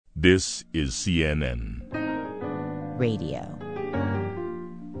This is CNN. Radio.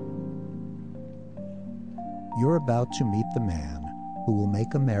 You're about to meet the man who will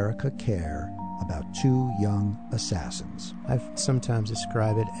make America care about two young assassins. I've sometimes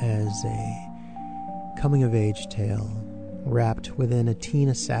described it as a coming-of-age tale wrapped within a teen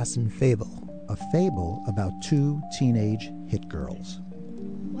assassin fable. A fable about two teenage hit girls.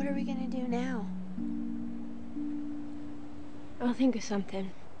 What are we going to do now? I'll think of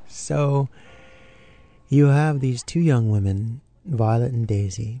something. So, you have these two young women, Violet and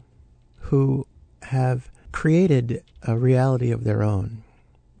Daisy, who have created a reality of their own.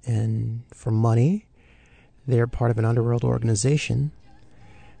 And for money, they're part of an underworld organization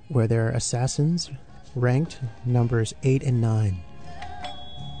where they're assassins ranked numbers 8 and 9.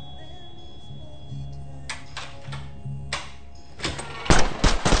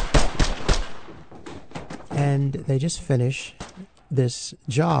 And they just finish this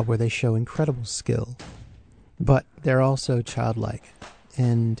job where they show incredible skill, but they're also childlike.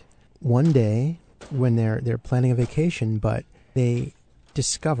 And one day, when they're planning a vacation, but they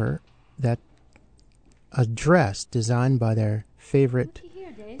discover that a dress designed by their favorite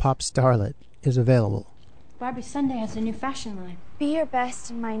pop starlet is available. Barbie Sunday has a new fashion line. Be your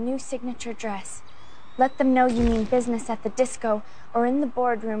best in my new signature dress. Let them know you mean business at the disco or in the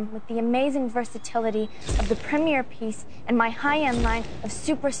boardroom with the amazing versatility of the premier piece and my high-end line of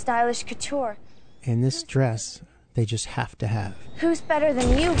super stylish couture. And this dress, they just have to have. Who's better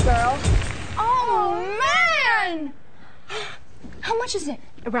than you, girl? Oh, man! How much is it?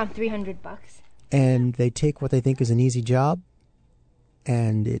 Around $300. And they take what they think is an easy job,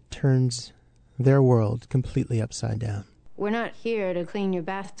 and it turns their world completely upside down. We're not here to clean your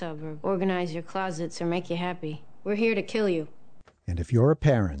bathtub or organize your closets or make you happy. We're here to kill you. And if you're a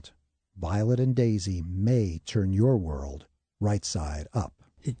parent, Violet and Daisy may turn your world right side up.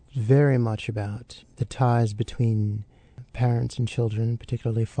 It's very much about the ties between parents and children,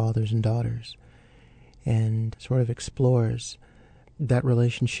 particularly fathers and daughters, and sort of explores that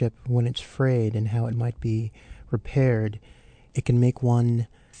relationship when it's frayed and how it might be repaired. It can make one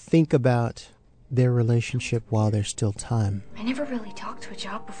think about their relationship while there's still time. I never really talked to a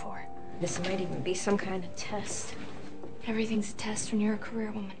job before. This might even be some kind of test. Everything's a test when you're a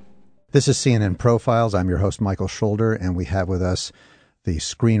career woman. This is CNN Profiles. I'm your host, Michael Schulder, and we have with us the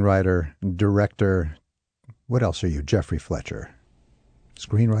screenwriter, director, what else are you? Jeffrey Fletcher.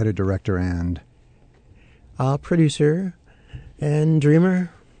 Screenwriter, director, and... Producer and dreamer.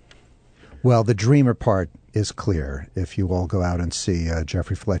 Well, the dreamer part is clear. If you all go out and see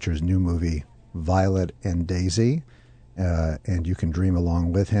Jeffrey Fletcher's new movie, Violet and Daisy, and you can dream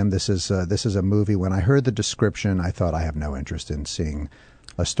along with him. This is a movie. When I heard the description, I thought I have no interest in seeing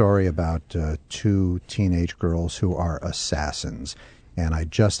a story about two teenage girls who are assassins. And I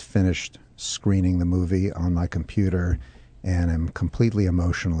just finished screening the movie on my computer and am completely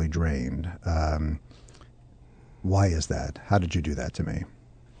emotionally drained. Why is that? How did you do that to me?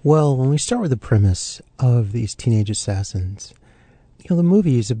 Well, when we start with the premise of these teenage assassins, the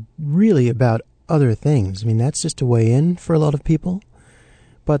movie is really about other things. I mean, that's just a way in for a lot of people.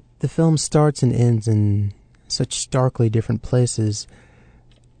 But the film starts and ends in such starkly different places,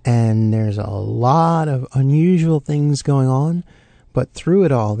 and there's a lot of unusual things going on. But through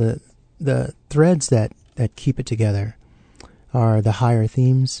it all, the threads that keep it together are the higher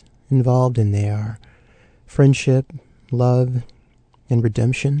themes involved, and they are friendship, love, and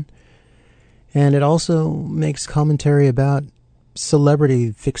redemption. And it also makes commentary about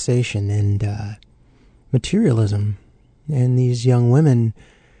celebrity fixation and materialism. And these young women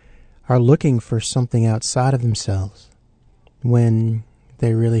are looking for something outside of themselves when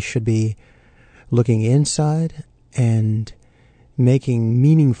they really should be looking inside and making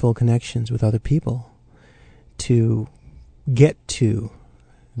meaningful connections with other people to get to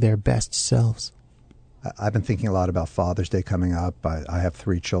their best selves. I've been thinking a lot about Father's Day coming up. I have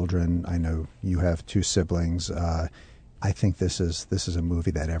 3 children. I know you have 2 siblings. I think this is a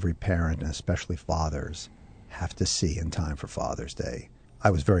movie that every parent, and especially fathers, have to see in time for Father's Day. I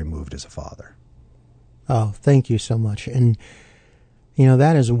was very moved as a father. Oh, thank you so much. And,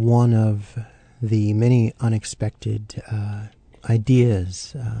 that is one of the many unexpected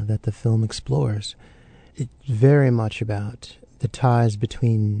ideas that the film explores. It's very much about the ties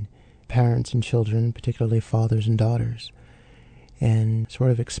between parents and children, particularly fathers and daughters, and sort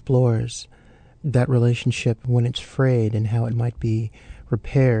of explores that relationship when it's frayed and how it might be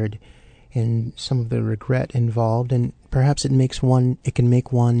repaired and some of the regret involved. And perhaps it can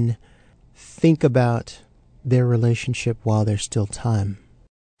make one think about their relationship while there's still time.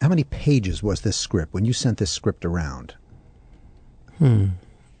 How many pages was this script when you sent this script around?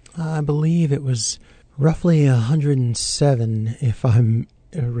 I believe it was roughly 107, if I'm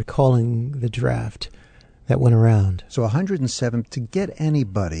recalling the draft that went around. So 107, to get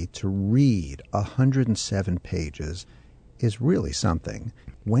anybody to read 107 pages is really something.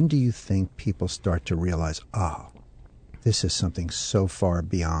 When do you think people start to realize, this is something so far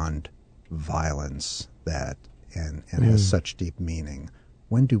beyond violence that and has such deep meaning?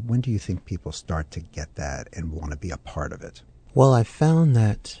 When do you think people start to get that and want to be a part of it? Well, I found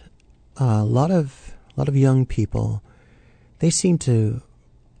that a lot of young people, they seem to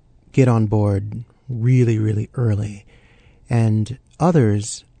get on board really, really early. And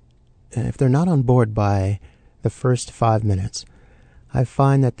others, if they're not on board by the first 5 minutes, I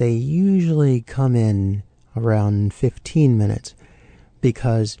find that they usually come in around 15 minutes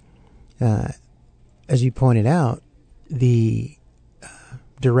because, as you pointed out, the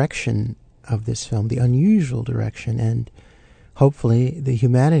direction of this film, the unusual direction, and hopefully the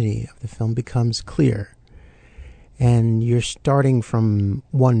humanity of the film becomes clear. And you're starting from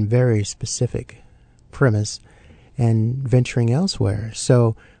one very specific premise and venturing elsewhere.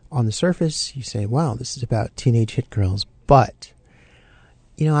 So on the surface, you say, wow, this is about teenage hit girls. But,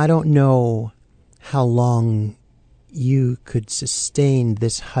 I don't know how long you could sustain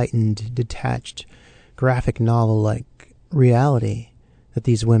this heightened, detached, graphic novel-like reality that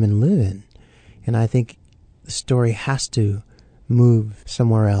these women live in. And I think the story has to move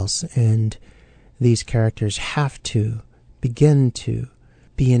somewhere else, and these characters have to begin to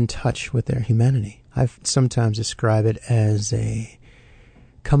be in touch with their humanity. I've sometimes described it as a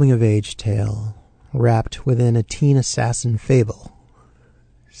coming-of-age tale wrapped within a teen assassin fable.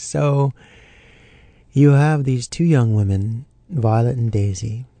 So you have these two young women, Violet and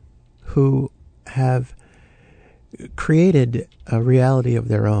Daisy, who have created a reality of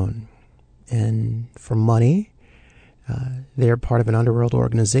their own. And for money, they're part of an underworld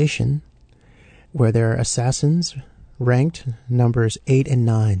organization where their assassins ranked numbers 8 and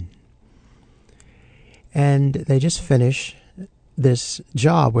 9. And they just finish this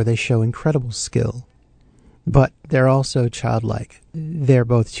job where they show incredible skill. But they're also childlike. They're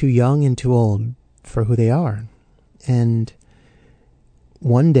both too young and too old for who they are. And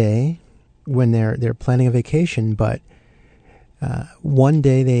one day, when they're planning a vacation, but one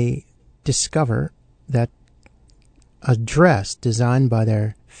day they discover that a dress designed by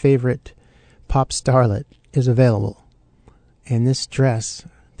their favorite pop starlet is available. And this dress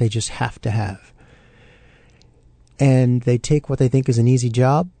they just have to have. And they take what they think is an easy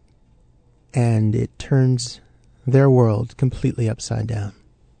job, and it turns their world completely upside down.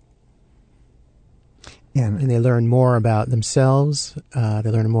 And they learn more about themselves, they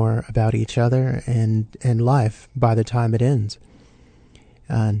learn more about each other and life by the time it ends.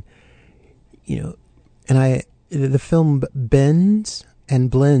 And, the film bends and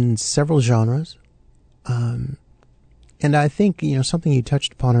blends several genres. And I think, something you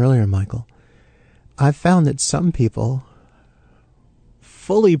touched upon earlier, Michael, I've found that some people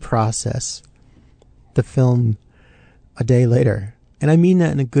fully process the film a day later. And I mean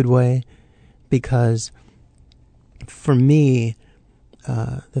that in a good way, because for me,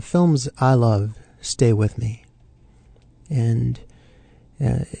 the films I love stay with me. And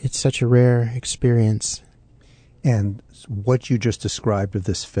it's such a rare experience. And what you just described of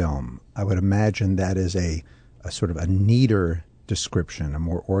this film, I would imagine that is a sort of a neater description, a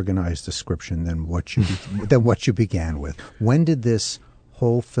more organized description than what you began with. When did this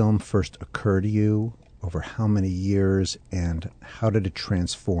whole film first occur to you? Over how many years, and how did it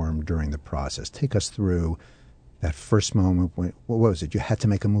transform during the process? Take us through that first moment when, what was it? You had to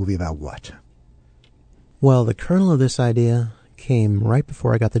make a movie about what? Well, the kernel of this idea came right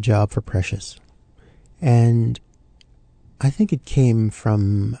before I got the job for Precious. And I think it came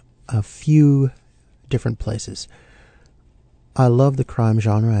from a few different places. I love the crime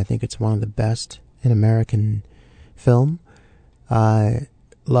genre. I think it's one of the best in American film. I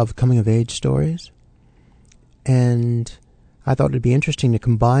love coming-of-age stories. And I thought it'd be interesting to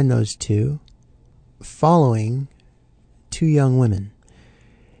combine those two, following two young women.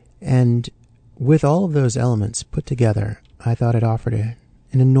 And with all of those elements put together, I thought it offered an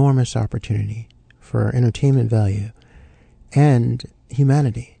enormous opportunity for entertainment value and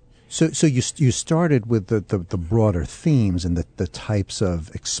humanity. So you started with the broader themes and the types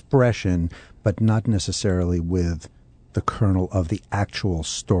of expression, but not necessarily with the kernel of the actual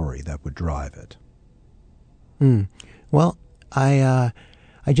story that would drive it. Well, I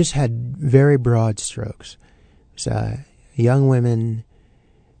just had very broad strokes. It was young women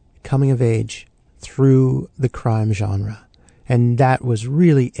coming of age through the crime genre, and that was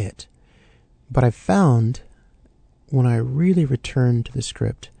really it. But I found, when I really returned to the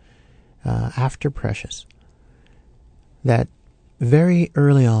script, after Precious, that very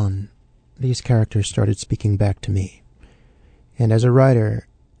early on, these characters started speaking back to me. And as a writer,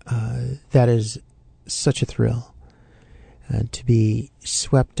 that is such a thrill, to be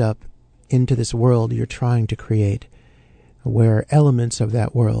swept up into this world you're trying to create, where elements of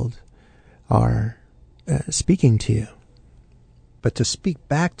that world are speaking to you. But to speak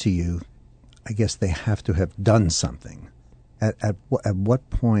back to you, I guess they have to have done something. At what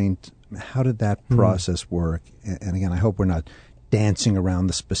point, how did that process work? And again, I hope we're not dancing around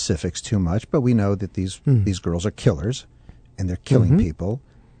the specifics too much, but we know that these girls are killers, and they're killing people.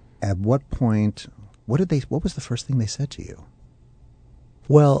 At what point, what was the first thing they said to you?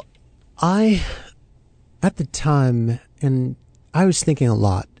 Well, at the time, and I was thinking a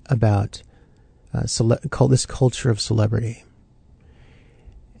lot about this culture of celebrity,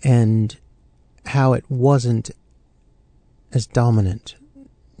 and how it wasn't as dominant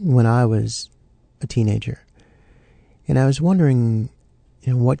when I was a teenager. And I was wondering,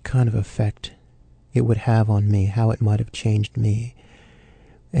 what kind of effect it would have on me, how it might have changed me.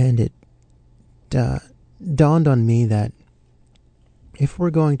 And it dawned on me that if we're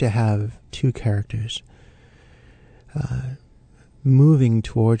going to have two characters moving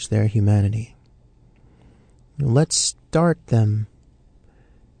towards their humanity, let's start them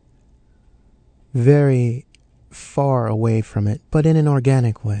very far away from it, but in an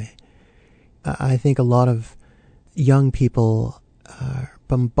organic way. I think a lot of young people are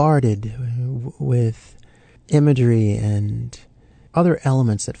bombarded with imagery and other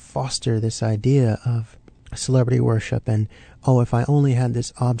elements that foster this idea of celebrity worship and, if I only had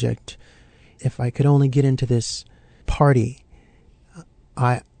this object, if I could only get into this party,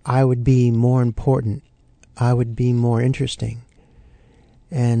 I would be more important, I would be more interesting.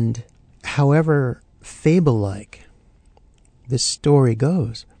 And however fable-like this story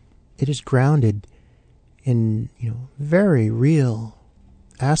goes, it is grounded in, very real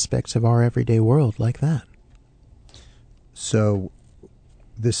aspects of our everyday world like that. So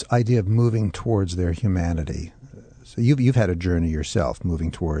this idea of moving towards their humanity, so you've had a journey yourself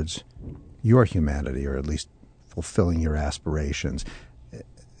moving towards your humanity, or at least fulfilling your aspirations.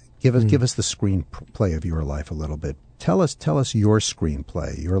 Give us the screenplay of your life a little bit. Tell us your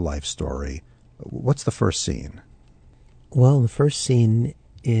screenplay, your life story. What's the first scene? Well, the first scene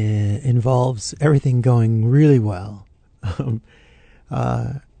involves everything going really well.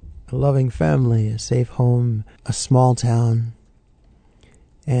 A loving family, a safe home, a small town,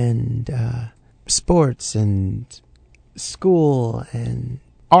 and sports and school and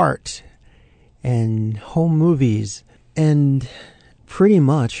art and home movies, and pretty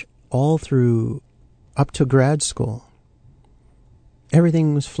much all through up to grad school.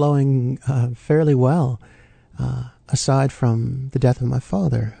 Everything was flowing fairly well, aside from the death of my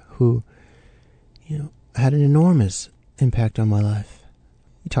father, who, had an enormous impact on my life.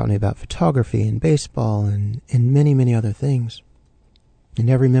 He taught me about photography and baseball and many, many other things. And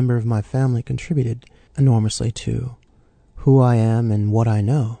every member of my family contributed enormously to who I am and what I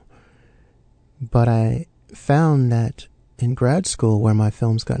know. But I found that in grad school, where my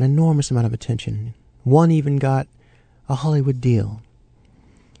films got an enormous amount of attention, one even got a Hollywood deal.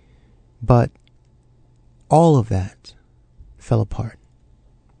 But all of that fell apart.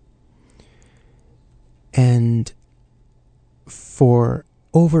 And for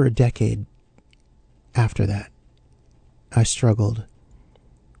over a decade after that, I struggled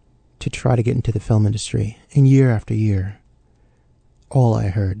to try to get into the film industry. And year after year, all I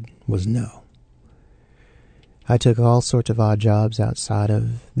heard was no. I took all sorts of odd jobs outside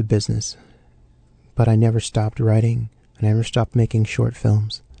of the business, but I never stopped writing. I never stopped making short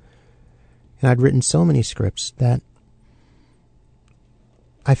films. And I'd written so many scripts that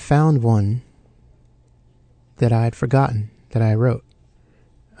I found one that I had forgotten that I wrote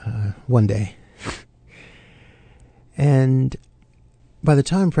one day. And by the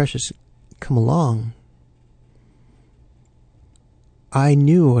time Precious come along, I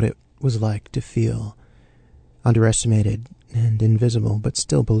knew what it was like to feel underestimated and invisible, but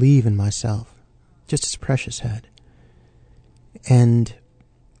still believe in myself, just as Precious had. And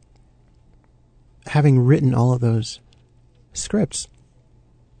having written all of those scripts,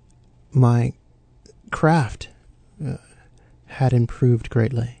 my craft had improved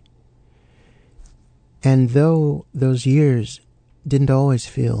greatly. And though those years didn't always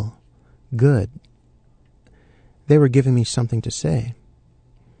feel good, they were giving me something to say.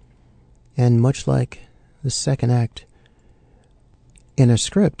 And much like the second act in a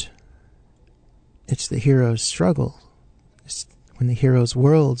script, it's the hero's struggle. It's when the hero's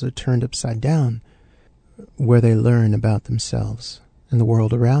worlds are turned upside down, where they learn about themselves and the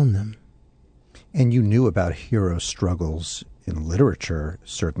world around them. And you knew about hero struggles in literature,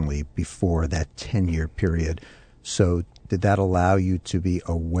 certainly before that 10-year period. So did that allow you to be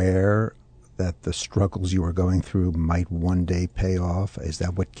aware that the struggles you were going through might one day pay off? Is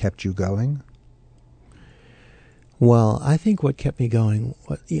that what kept you going? Well, I think what kept me going,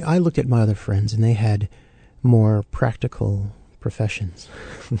 I looked at my other friends and they had more practical professions.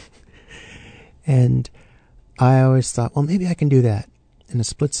 And I always thought, well, maybe I can do that. And a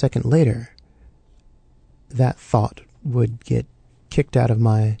split second later, that thought would get kicked out of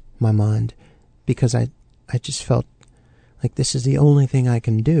my mind because I just felt like this is the only thing I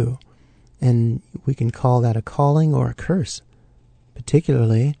can do. And we can call that a calling or a curse,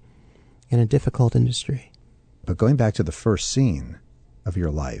 particularly in a difficult industry. But going back to the first scene of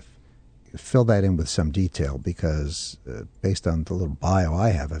your life, fill that in with some detail because based on the little bio I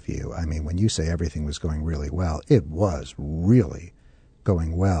have of you, I mean, when you say everything was going really well, it was really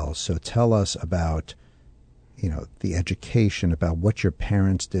going well. So tell us about, the education, about what your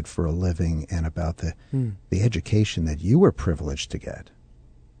parents did for a living and about the education that you were privileged to get.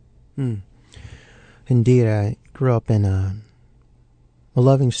 Indeed, I grew up in a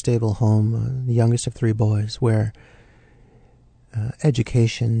loving, stable home, the youngest of three boys, where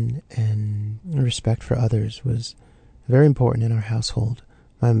education and respect for others was very important in our household.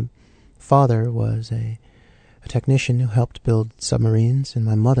 My father was a technician who helped build submarines, and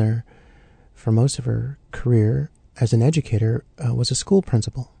my mother, for most of her career as an educator, was a school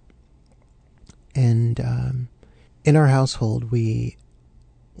principal. And in our household, we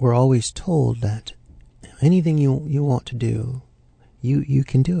were always told that anything you want to do, you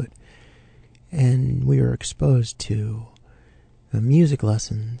can do it. And we were exposed to music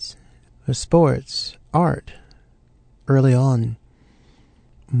lessons, sports, art. Early on,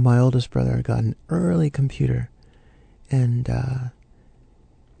 my oldest brother got an early computer, and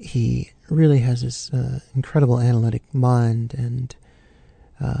he really has this incredible analytic mind and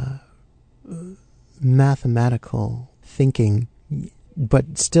mathematical thinking,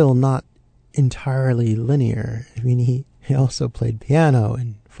 but still not entirely linear. I mean, he also played piano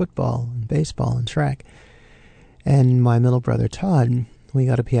and football and baseball and track. And my middle brother, Todd, we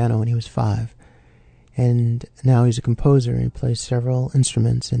got a piano when he was 5. And now he's a composer. He plays several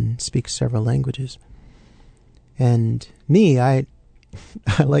instruments and speaks several languages. And me, I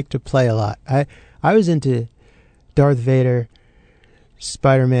like to play a lot. I was into Darth Vader,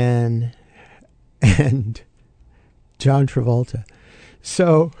 Spider-Man, and John Travolta.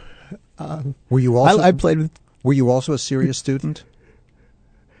 So were you also I played with... Were you also a serious student?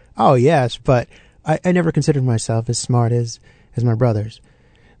 Oh, yes, but I never considered myself as smart as my brothers.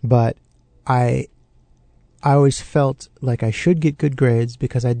 But I always felt like I should get good grades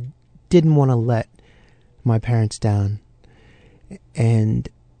because I didn't want to let my parents down. And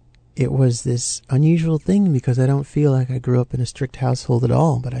it was this unusual thing because I don't feel like I grew up in a strict household at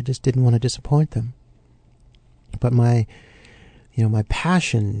all, but I just didn't want to disappoint them. But my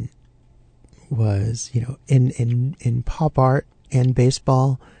passion was, in pop art and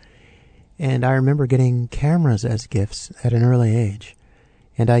baseball. And I remember getting cameras as gifts at an early age.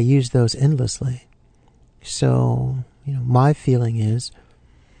 And I used those endlessly. So, my feeling is,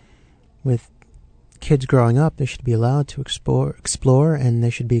 with kids growing up, they should be allowed to explore, and they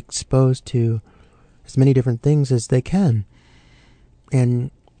should be exposed to as many different things as they can.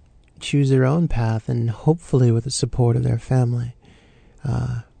 And choose their own path, and hopefully with the support of their family.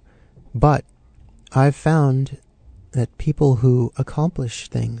 But I've found that people who accomplish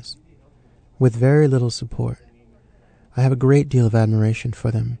things with very little support, I have a great deal of admiration for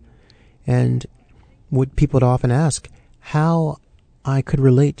them. And people would often ask how I could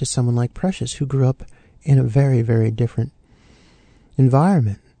relate to someone like Precious, who grew up in a very, very different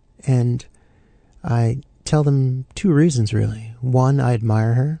environment. And I tell them 2 reasons, really. One, I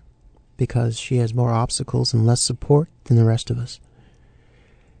admire her because she has more obstacles and less support than the rest of us.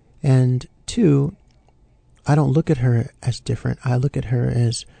 And 2, I don't look at her as different. I look at her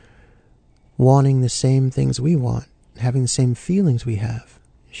as wanting the same things we want, having the same feelings we have.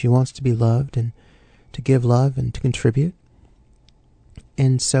 She wants to be loved and to give love and to contribute.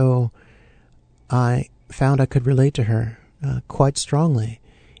 And so I found I could relate to her quite strongly.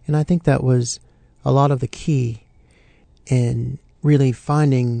 And I think that was a lot of the key in really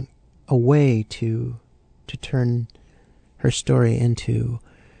finding a way to turn her story into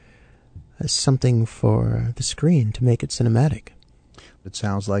something for the screen, to make it cinematic. It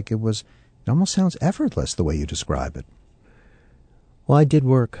sounds like it almost sounds effortless the way you describe it. Well, I did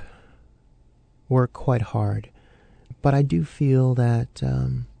work quite hard, but I do feel that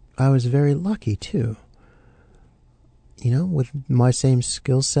I was very lucky too. With my same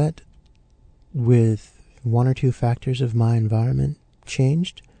skill set, with one or two factors of my environment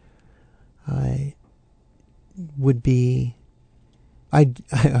changed, I would be... I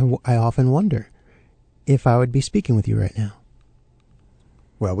often wonder if I would be speaking with you right now.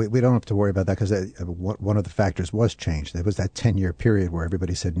 Well, we don't have to worry about that because one of the factors was changed. There was that 10-year period where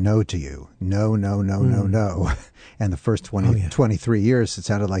everybody said no to you. No, no, no, no, no. And the first 23 years, it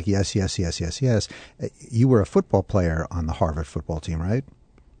sounded like yes, yes, yes, yes, yes. You were a football player on the Harvard football team, right?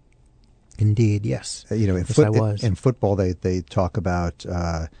 Indeed, yes. I was. In football, they talk about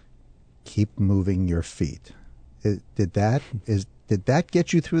keep moving your feet. Did that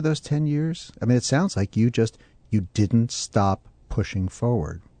get you through those 10 years? I mean, it sounds like you didn't stop pushing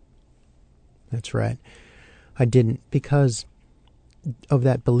forward. That's right. I didn't, because of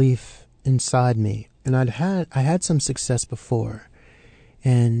that belief inside me. And I had some success before,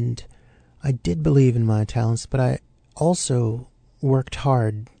 and I did believe in my talents, but I also worked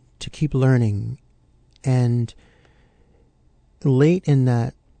hard to keep learning. And late in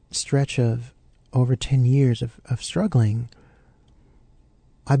that stretch of over 10 years of struggling,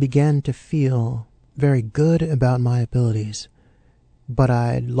 I began to feel very good about my abilities, but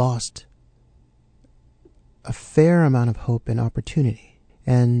I'd lost a fair amount of hope and opportunity.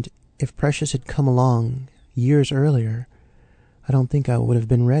 And if Precious had come along years earlier, I don't think I would have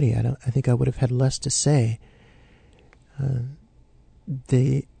been ready. I think I would have had less to say.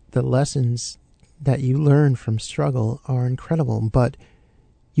 The lessons that you learn from struggle are incredible, but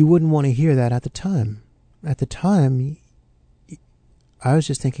you wouldn't want to hear that at the time. At the time, I was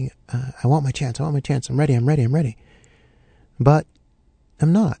just thinking, I want my chance, I'm ready. But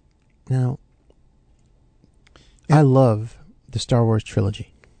I'm not. Now, I love the Star Wars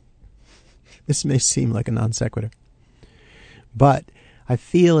trilogy. This may seem like a non sequitur, but I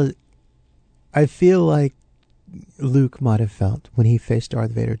feel like Luke might have felt when he faced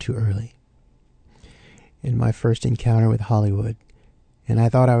Darth Vader too early in my first encounter with Hollywood, and I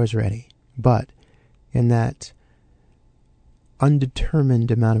thought I was ready. But in that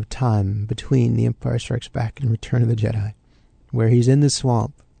undetermined amount of time between The Empire Strikes Back and Return of the Jedi, where he's in the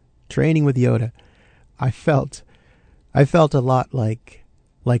swamp training with Yoda, I felt a lot like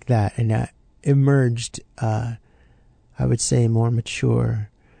that, and I emerged, I would say, more mature,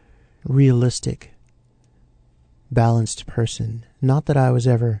 realistic, balanced person. Not that I was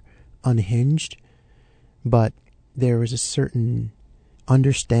ever unhinged, but there was a certain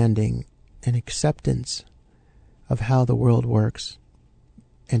understanding and acceptance of how the world works,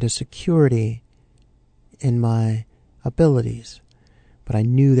 and a security in my abilities, but I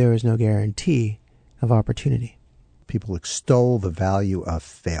knew there was no guarantee of opportunity. People extol the value of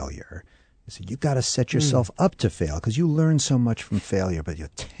failure. They said, you got to set yourself up to fail because you learn so much from failure, but you're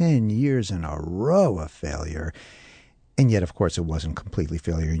 10 years in a row of failure. And yet, of course, it wasn't completely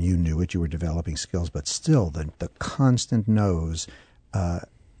failure, and you knew it. You were developing skills, but still, the constant no's. I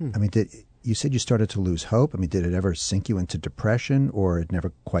mean, you said you started to lose hope. I mean, did it ever sink you into depression, or it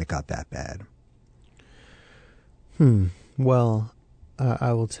never quite got that bad? Well,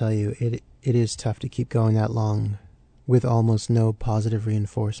 I will tell you, it is tough to keep going that long with almost no positive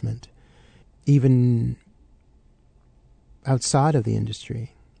reinforcement. Even outside of the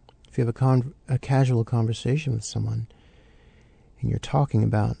industry, if you have a casual conversation with someone and you're talking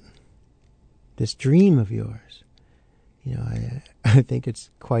about this dream of yours, you know, I think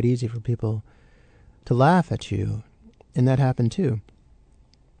it's quite easy for people to laugh at you, and that happened too.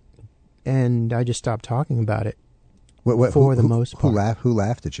 And I just stopped talking about it for the most part. Who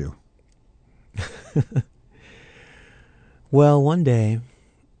laughed at you? Well, one day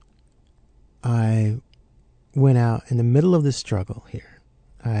I went out in the middle of this struggle here.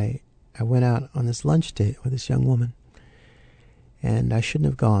 I went out on this lunch date with this young woman, and I shouldn't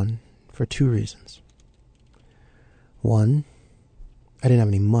have gone for two reasons. One, I didn't have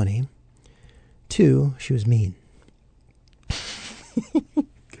any money. Two, she was mean.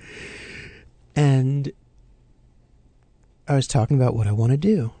 And I was talking about what I want to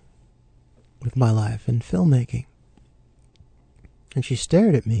do with my life in filmmaking. And she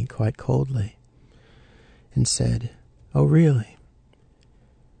stared at me quite coldly and said, "Oh, really?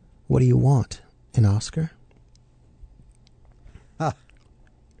 What do you want? An Oscar?" Huh.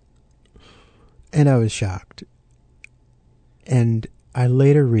 And I was shocked. And I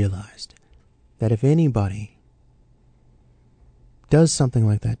later realized that if anybody does something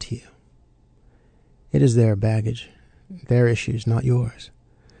like that to you, it is their baggage, their issues, not yours.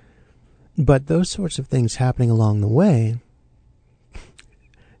 But those sorts of things happening along the way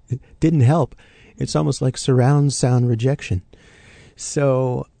didn't help. It's almost like surround sound rejection.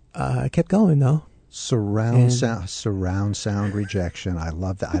 So I kept going, though. Surround sound rejection. I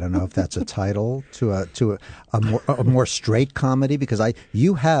love that. I don't know if that's a title to a more straight comedy, because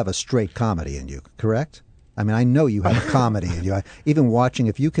you have a straight comedy in you, correct? I mean, I know you have a comedy in you. Even watching,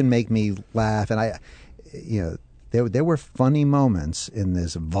 if you can make me laugh, and there were funny moments in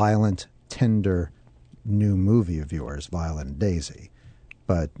this violent, tender new movie of yours, Violet and Daisy,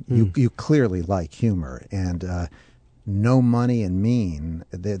 but you clearly like humor. And No Money and Mean,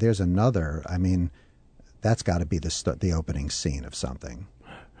 there's another. I mean, that's got to be the opening scene of something.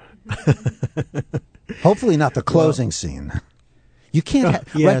 Hopefully not the closing scene. You can't.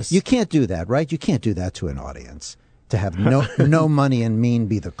 Yes. Right? You can't do that, right? You can't do that to an audience. To have no Money and Mean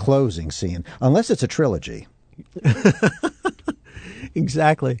be the closing scene, unless it's a trilogy.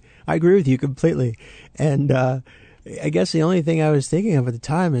 Exactly. I agree with you completely. And I guess the only thing I was thinking of at the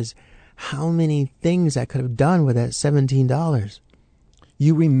time is how many things I could have done with that $17.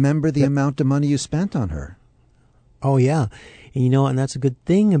 You remember the amount of money you spent on her. Oh, yeah. And and that's a good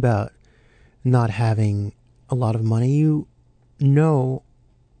thing about not having a lot of money. You know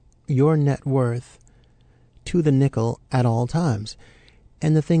your net worth to the nickel at all times.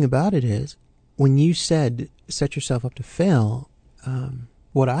 And the thing about it is, when you said set yourself up to fail,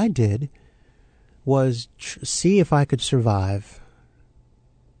 what I did was see if I could survive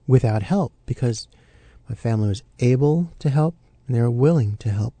without help, because my family was able to help and they were willing to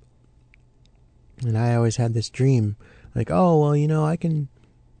help. And I always had this dream, like, oh, well, I can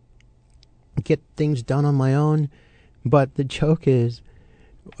get things done on my own. But the joke is,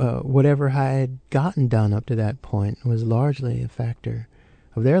 whatever I had gotten done up to that point was largely a factor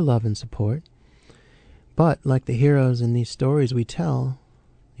of their love and support. But like the heroes in these stories we tell,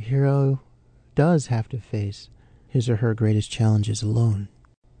 the hero does have to face his or her greatest challenges alone.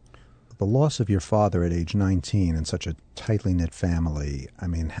 The loss of your father at age 19 in such a tightly knit family, I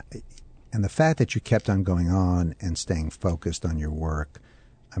mean, and the fact that you kept on going on and staying focused on your work,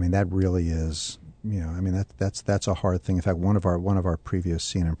 I mean, that really is, that's a hard thing. In fact, one of our previous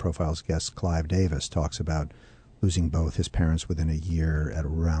CNN Profiles guests, Clive Davis, talks about losing both his parents within a year at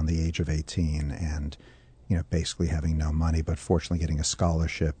around the age of 18, and basically having no money, but fortunately getting a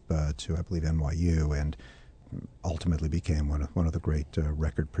scholarship to, I believe, NYU, and ultimately became one of the great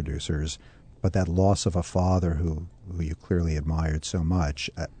record producers. But that loss of a father who you clearly admired so much,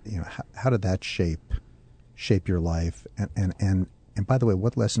 how did that shape your life? And by the way,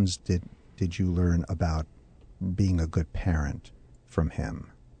 what lessons did you learn about being a good parent from him?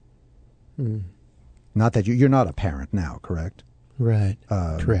 Not that you're not a parent now, correct? Right.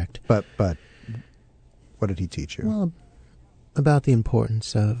 Correct. But what did he teach you? Well, about the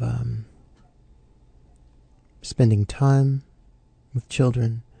importance of spending time with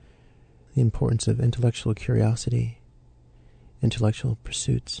children, the importance of intellectual curiosity, intellectual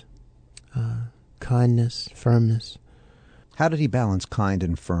pursuits, kindness, firmness. How did he balance kind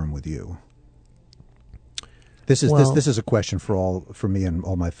and firm with you? This is a question for me and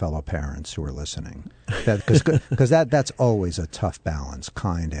all my fellow parents who are listening, because that's always a tough balance,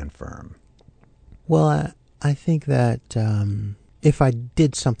 kind and firm. Well, I think that if I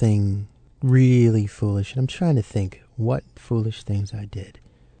did something really foolish, and I'm trying to think what foolish things I did.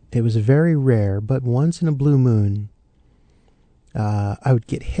 It was very rare, but once in a blue moon, I would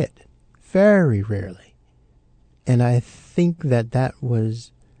get hit. Very rarely. And I think that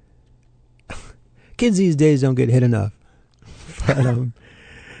was... Kids these days don't get hit enough. But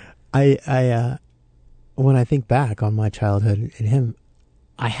when I think back on my childhood and him,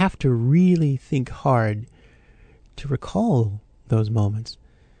 I have to really think hard to recall those moments.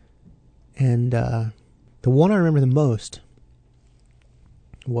 And the one I remember the most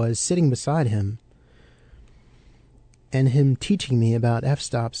was sitting beside him and him teaching me about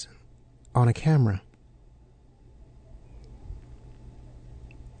f-stops on a camera.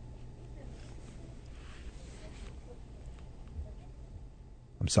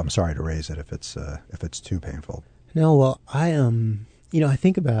 I'm sorry to raise it if it's too painful. No, well, I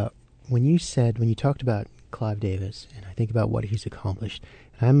think about when you talked about Clive Davis, and I think about what he's accomplished.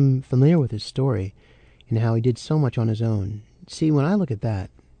 And I'm familiar with his story and how he did so much on his own. See, when I look at that,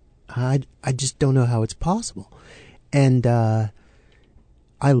 I just don't know how it's possible. And I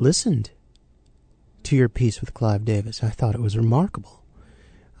listened to your piece with Clive Davis. I thought it was remarkable.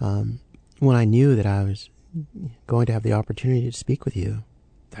 When I knew that I was going to have the opportunity to speak with you,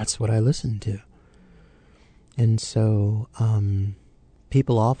 that's what I listened to. And so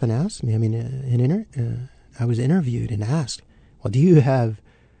people often ask me, I was interviewed and asked, well, do you have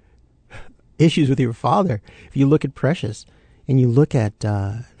issues with your father? If you look at Precious and you look at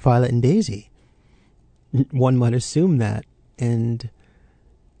Violet and Daisy, one might assume that. And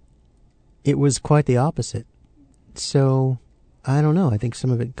it was quite the opposite. So, I don't know. I think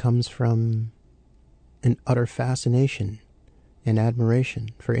some of it comes from an utter fascination and admiration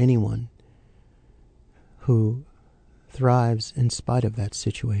for anyone who thrives in spite of that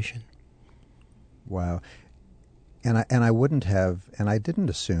situation. Wow. And I wouldn't have, and I didn't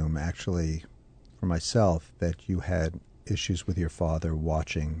assume, actually, for myself, that you had issues with your father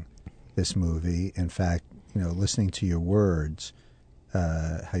watching this movie. In fact, listening to your words,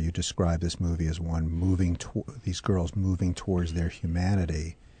 how you describe this movie as one these girls moving towards their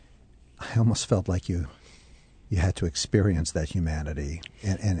humanity, I almost felt like you had to experience that humanity,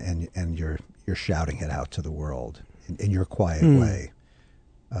 and you're shouting it out to the world in your quiet way.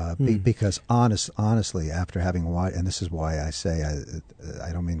 Because honestly, after having watched, and this is why I say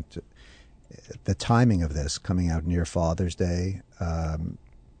I don't mean to, the timing of this coming out near Father's Day,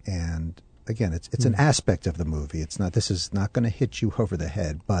 and again, it's an aspect of the movie. This is not going to hit you over the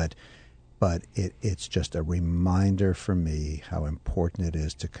head, but it's just a reminder for me how important it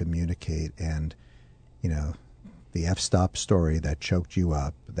is to communicate. And the f-stop story that choked you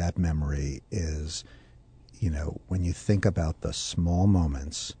up, that memory is, when you think about the small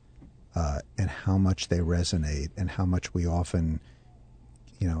moments and how much they resonate, and how much we often,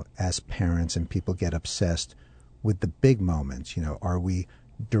 as parents and people, get obsessed with the big moments. Are we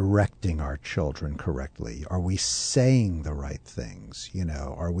directing our children correctly? Are we saying the right things?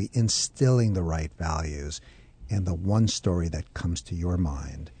 Are we instilling the right values? And the one story that comes to your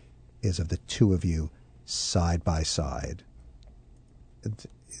mind is of the two of you side by side,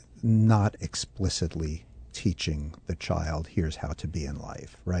 not explicitly teaching the child, here's how to be in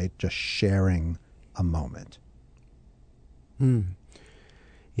life, right? Just sharing a moment.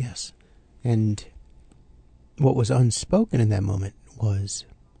 Yes. And what was unspoken in that moment was,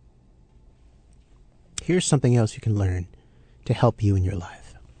 here's something else you can learn to help you in your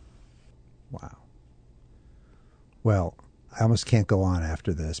life. Wow. Well, I almost can't go on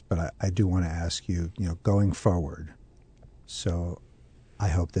after this, but I do want to ask you, going forward, so I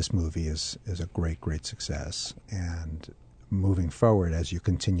hope this movie is a great, great success. And moving forward, as you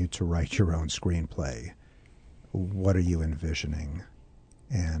continue to write your own screenplay, what are you envisioning?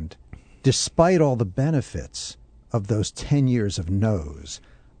 And despite all the benefits of those 10 years of no's,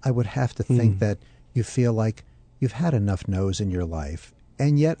 I would have to think that you feel like you've had enough no's in your life,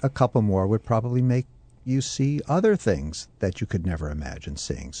 and yet a couple more would probably make you see other things that you could never imagine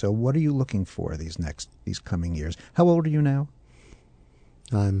seeing. So what are you looking for these coming years? How old are you now?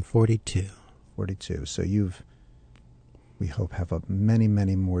 I'm 42. 42. So we hope, have many,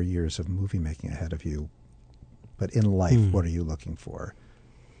 many more years of movie making ahead of you. But in life, what are you looking for?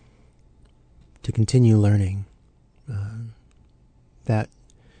 To continue learning.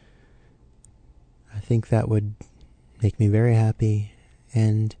 I think that would make me very happy,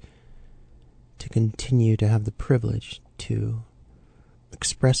 and to continue to have the privilege to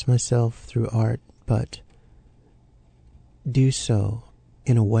express myself through art, but do so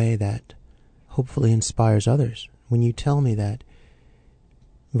in a way that hopefully inspires others. When you tell me that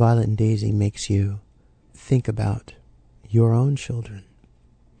Violet and Daisy makes you think about your own children,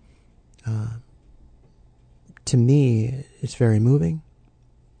 to me, it's very moving,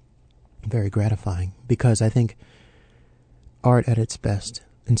 very gratifying, because I think art at its best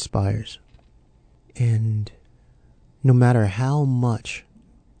inspires. And no matter how much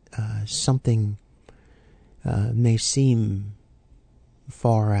something may seem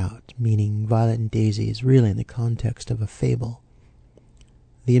far out, meaning Violet and Daisy is really in the context of a fable,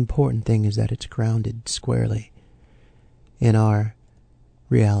 the important thing is that it's grounded squarely in our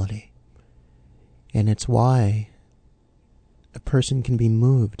reality. And it's why a person can be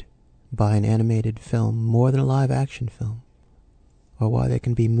moved by an animated film more than a live action film, or why they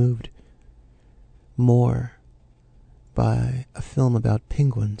can be moved more by a film about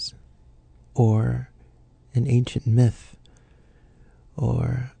penguins, or an ancient myth,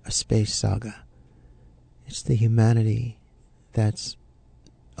 or a space saga. It's the humanity that's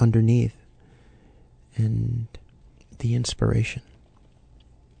underneath, and the inspiration.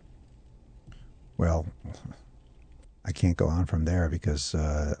 Well, I can't go on from there, because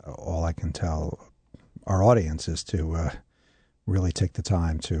all I can tell our audience is to really take the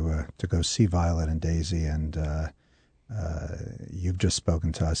time to go see Violet and Daisy. And you've just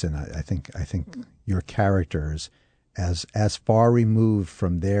spoken to us, and I think your characters, as far removed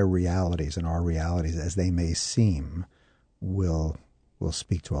from their realities and our realities as they may seem, will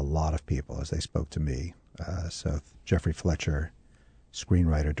speak to a lot of people, as they spoke to me. So Jeffrey Fletcher,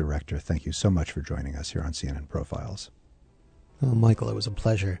 screenwriter, director, thank you so much for joining us here on CNN Profiles. Oh, Michael, it was a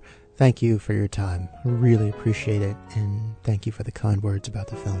pleasure. Thank you for your time. I really appreciate it, and thank you for the kind words about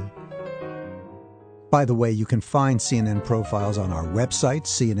the film. By the way, you can find CNN Profiles on our website,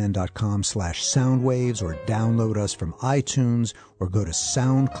 cnn.com/soundwaves, or download us from iTunes, or go to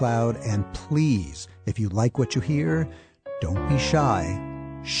SoundCloud. And please, if you like what you hear, don't be shy.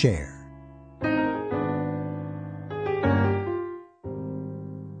 Share.